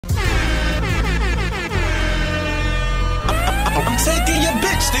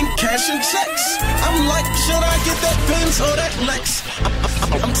bitch, then cashing checks. I'm like, should I get that Benz or that Lex?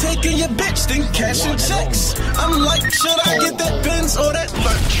 I'm taking your bitch, then cashing checks. I'm like, should I get that Benz or that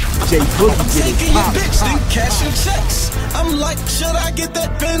Lex? I'm taking your bitch, then cashing checks. I'm like, should I get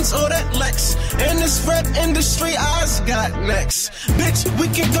that Benz or that Lex? In this rap industry, I's got next. Bitch, we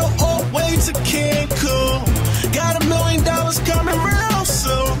can go all the way to Cancun. Got $1 million coming real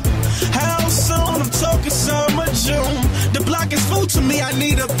soon. How soon? I'm talking summer, June. The block is full to me, I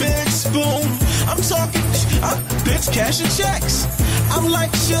need a big spoon. I'm talking, bitch, cashing checks. I'm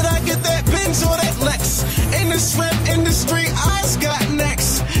like, should I get that Benz or that Lex? In this rap industry, I's got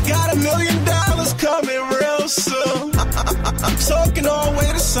next. Got $1 million coming real soon. I'm talking all the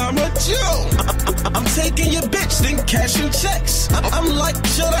way to summer, June. I'm taking your bitch, then cashing checks. I'm like,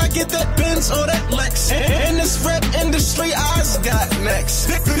 should I get that Benz or that Lex? In this rap industry, I's got next.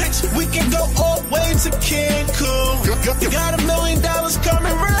 Bitch, we can go all the way to Cancun. Got $1 million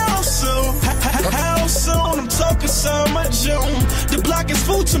coming real soon. How soon? I'm talking summer, June. The block is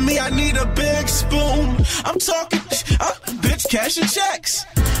full to me, I need a big spoon. I'm talking, bitch, cashing checks.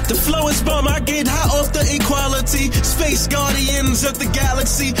 The flow is bomb, I get high off the equality. Space Guardians of the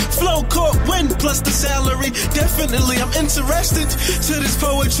Galaxy. Flow court win plus the salary. Definitely, I'm interested to this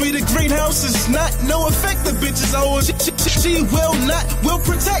poetry. The greenhouse is not no effect. The bitch is always she will not, will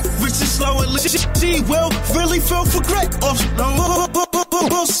protect. Rich and slow and she will really feel for crack.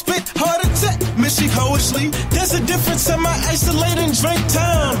 Will spit hard attack. Missy poetry. There's a difference in my isolating drink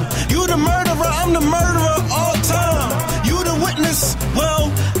time. You the murderer, I'm the murderer all time. You the witness,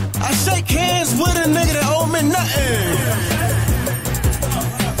 well, I shake hands with a nigga that owe me nothing.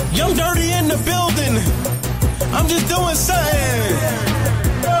 Young Dirty in the building. I'm just doing something.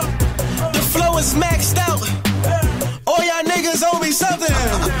 The flow is maxed out. All y'all niggas owe me something.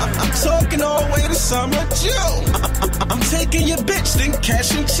 I'm talking all the way to summer, June. I'm taking your bitch, then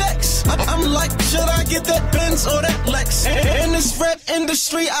cashing checks. I'm like, should I get that Benz or that Lex? In this rap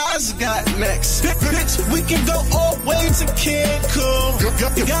industry, I's got next. Bitch, we can go all the way to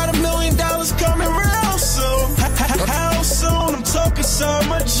Cancun. Got $1 million coming real soon. How soon? I'm talking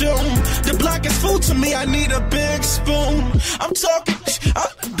summer, June. The block is full to me, I need a big spoon. I'm talking,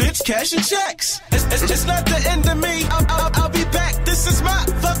 bitch, cashing checks. It's not the end of me. I'll be back. This is my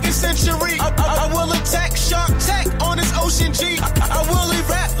fucking century. I will attack Shark Tank on this Ocean G. I will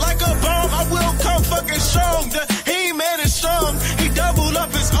rap like a bomb. I will come fucking strong. The He-Man is strong. He doubled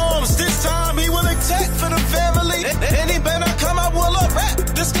up his arms. This time he will attack for the family. Any better come, I will rap.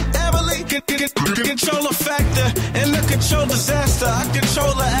 This family control a factor and I control disaster. I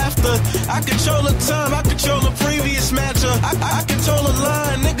control the after. I control the time. I control the previous matchup. I control the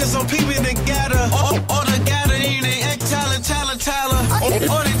line. Niggas on PB that gather. All the gathering, they act Tyler. All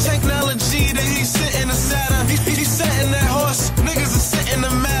the technology that he's sitting the saddle. He's sitting that horse. Niggas are sitting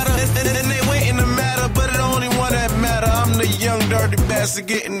the matter. And they waiting to matter, but it only one that matter. I'm the young dirty bastard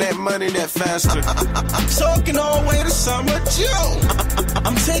getting that money that faster. I'm talking all the way to summer, June.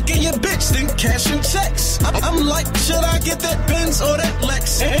 I'm taking your bitch, then cashing checks. I'm like, should I get that Benz or that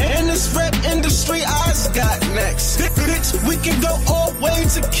Lex? In this rap industry, I's got next. Bitch, we can go all the way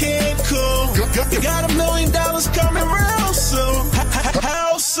to Cancun. Got $1 million coming real soon.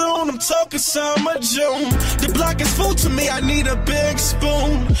 How soon? I'm talking summer, June. The block is full to me, I need a big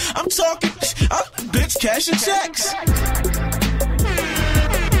spoon. I'm talking, bitch, cashing checks.